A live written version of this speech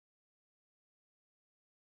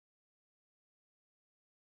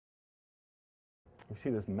You see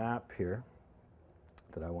this map here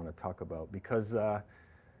that I want to talk about because on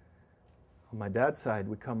my dad's side,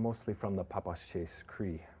 we come mostly from the Papaschase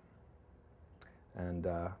Cree. And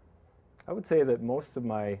I would say that most of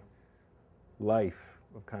my life,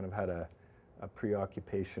 I've kind of had a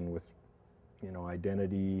preoccupation with, you know,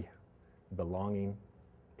 identity, belonging,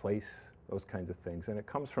 place, those kinds of things. And it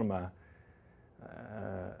comes from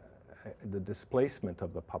the displacement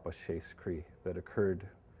of the Papaschase Cree that occurred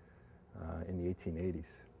in the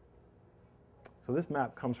 1880s. So this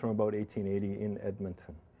map comes from about 1880 in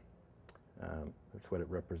Edmonton. That's what it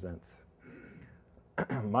represents.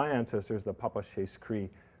 My ancestors, the Papaschase Cree,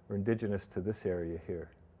 were indigenous to this area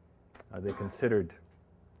here. They considered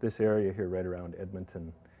this area here right around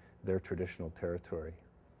Edmonton their traditional territory.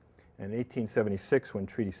 And in 1876, when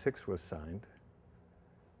Treaty 6 was signed,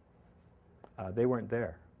 they weren't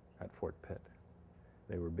there at Fort Pitt.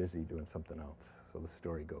 They were busy doing something else, so the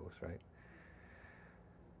story goes, right?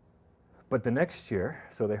 But the next year,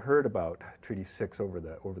 so they heard about Treaty 6 over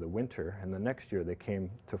the winter, and the next year they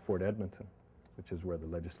came to Fort Edmonton, which is where the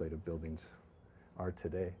legislative buildings are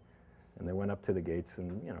today. And they went up to the gates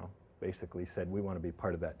and, you know, basically said, we want to be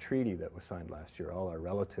part of that treaty that was signed last year. All our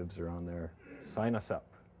relatives are on there. Sign us up,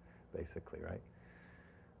 basically, right?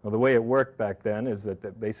 Well, the way it worked back then is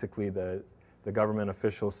that basically the government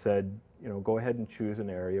officials said, you know, go ahead and choose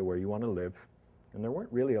an area where you want to live. And there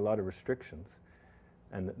weren't really a lot of restrictions.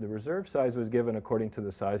 And the reserve size was given according to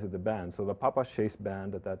the size of the band. So the Papaschase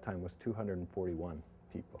band at that time was 241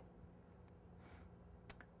 people.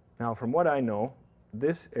 Now, from what I know,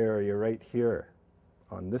 this area right here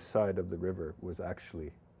on this side of the river was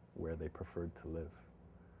actually where they preferred to live.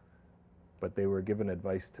 But they were given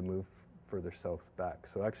advice to move further south back.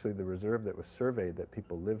 So actually the reserve that was surveyed that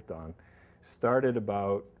people lived on started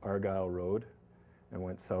about Argyle Road and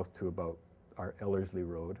went south to about our Ellerslie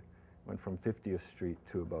Road, went from 50th Street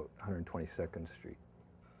to about 122nd Street.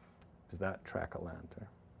 Is that tract of land there?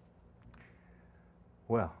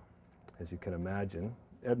 Well, as you can imagine,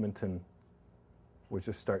 Edmonton was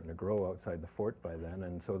just starting to grow outside the fort by then,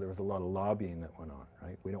 and so there was a lot of lobbying that went on,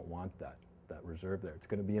 right? We don't want that reserve there. It's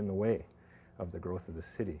going to be in the way of the growth of the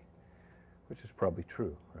city, which is probably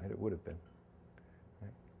true, right? It would have been.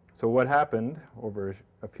 Right? So what happened over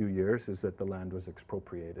a few years is that the land was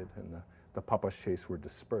expropriated and the Papaschase were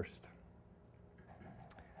dispersed.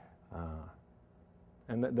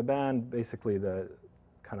 And the band basically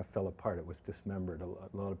kind of fell apart. It was dismembered.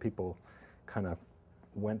 A lot of people kind of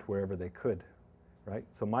went wherever they could, right?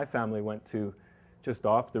 So my family went to just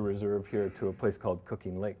off the reserve here to a place called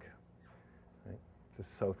Cooking Lake, right?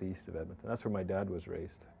 Just southeast of Edmonton. That's where my dad was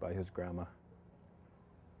raised by his grandma.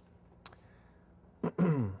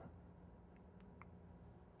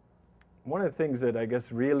 One of the things that I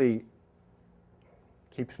guess really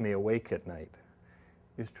keeps me awake at night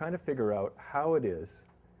is trying to figure out how it is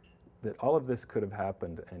that all of this could have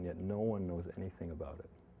happened and yet no one knows anything about it.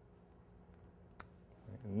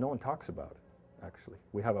 And no one talks about it, actually.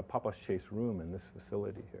 We have a Papaschase room in this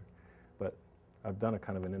facility here, but I've done a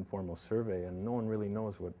kind of an informal survey and no one really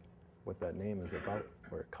knows what that name is about,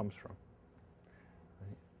 where it comes from.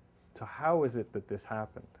 Right? So how is it that this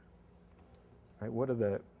happened? Right? What are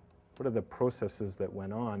the processes that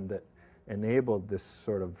went on that enabled this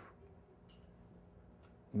sort of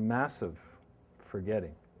massive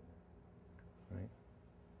forgetting, right?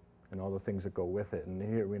 And all the things that go with it. And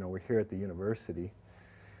here, you know, we're here at the university.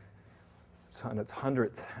 It's on its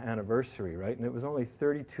 100th anniversary, right? And it was only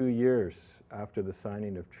 32 years after the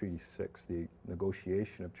signing of Treaty 6, the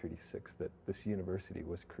negotiation of Treaty 6, that this university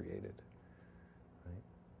was created, right?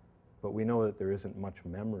 But we know that there isn't much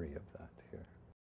memory of that.